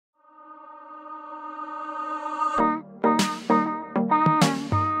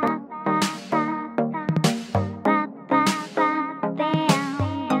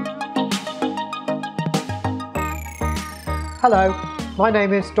Hello, my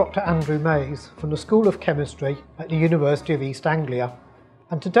name is Dr. Andrew Mays from the School of Chemistry at the University of East Anglia,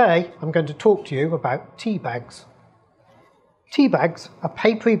 and today I'm going to talk to you about tea bags. Tea bags are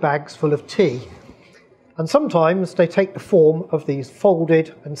papery bags full of tea, and sometimes they take the form of these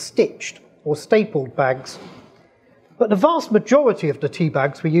folded and stitched or stapled bags. But the vast majority of the tea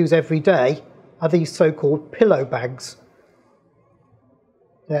bags we use every day are these so-called pillow bags.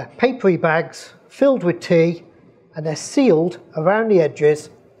 They're papery bags filled with tea, and they're sealed around the edges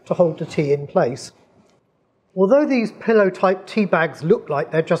to hold the tea in place. Although these pillow-type tea bags look like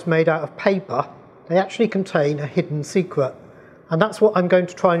they're just made out of paper, they actually contain a hidden secret, and that's what I'm going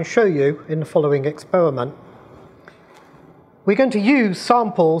to try and show you in the following experiment. We're going to use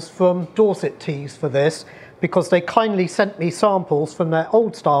samples from Dorset Teas for this, because they kindly sent me samples from their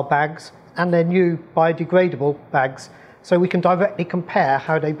old-style bags and their new biodegradable bags, so we can directly compare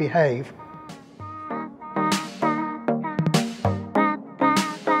how they behave.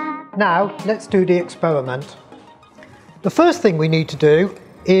 Now, let's do the experiment. The first thing we need to do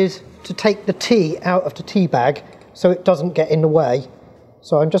is to take the tea out of the tea bag so it doesn't get in the way.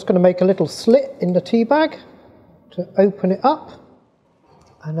 So I'm just going to make a little slit in the tea bag to open it up,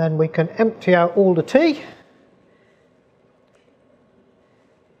 and then we can empty out all the tea.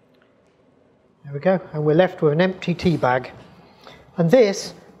 There we go, and we're left with an empty tea bag. And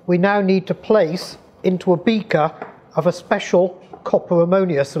this we now need to place into a beaker of a special copper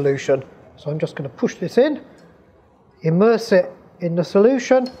ammonia solution. So I'm just going to push this in, immerse it in the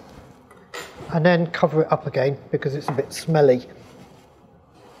solution, and then cover it up again because it's a bit smelly.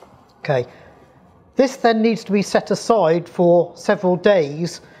 Okay, this then needs to be set aside for several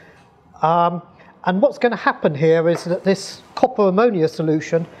days, and what's going to happen here is that this copper ammonia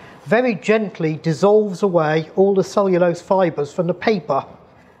solution very gently dissolves away all the cellulose fibres from the paper,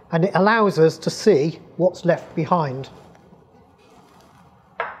 and it allows us to see what's left behind.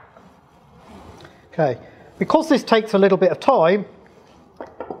 Okay, because this takes a little bit of time,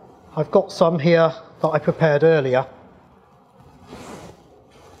 I've got some here that I prepared earlier.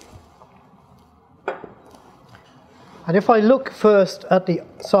 And if I look first at the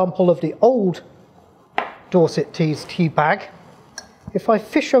sample of the old Dorset Teas tea bag, if I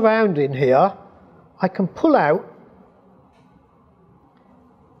fish around in here, I can pull out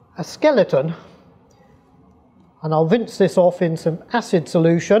a skeleton, and I'll rinse this off in some acid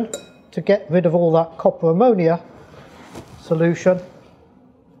solution to get rid of all that copper ammonia solution.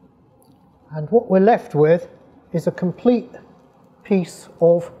 And what we're left with is a complete piece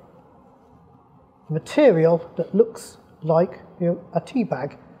of material that looks like a tea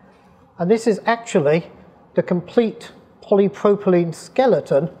bag. And this is actually the complete polypropylene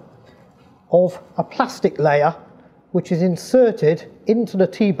skeleton of a plastic layer which is inserted into the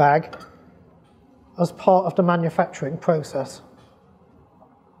tea bag as part of the manufacturing process.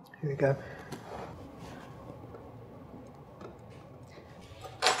 Here we go.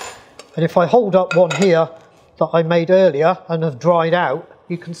 And if I hold up one here that I made earlier and have dried out,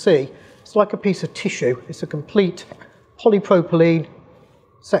 you can see it's like a piece of tissue. It's a complete polypropylene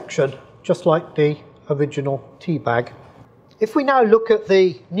section, just like the original tea bag. If we now look at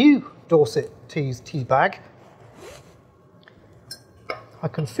the new Dorset Teas tea bag, I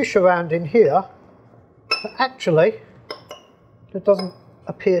can fish around in here, but actually there doesn't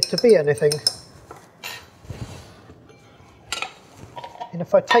appear to be anything. And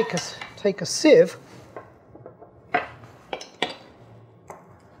if I take a sieve, I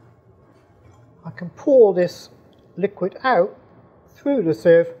can pour this liquid out through the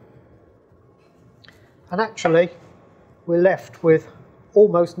sieve, and actually we're left with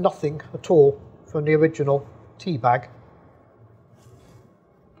almost nothing at all from the original tea bag.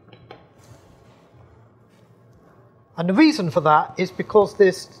 And the reason for that is because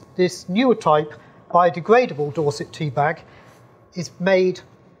this newer type biodegradable Dorset tea bag is made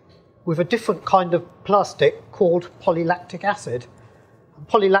with a different kind of plastic called polylactic acid. And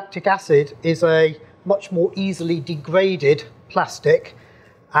polylactic acid is a much more easily degraded plastic,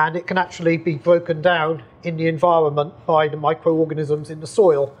 and it can actually be broken down in the environment by the microorganisms in the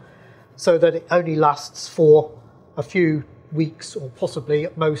soil, so that it only lasts for a few weeks or possibly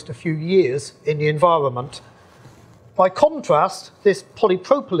at most a few years in the environment. By contrast, this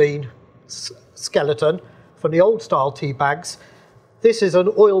polypropylene skeleton from the old style tea bags, this is an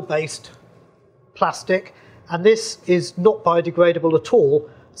oil-based plastic, and this is not biodegradable at all,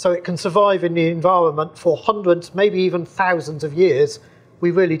 so it can survive in the environment for hundreds, maybe even thousands of years.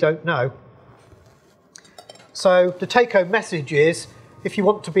 We really don't know. So the take-home message is, if you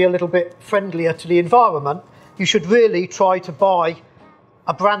want to be a little bit friendlier to the environment, you should really try to buy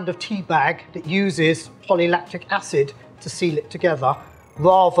a brand of tea bag that uses polylactic acid to seal it together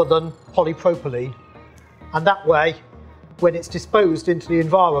rather than polypropylene. And that way, when it's disposed into the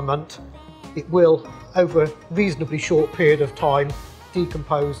environment, it will, over a reasonably short period of time,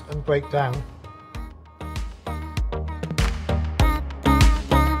 decompose and break down.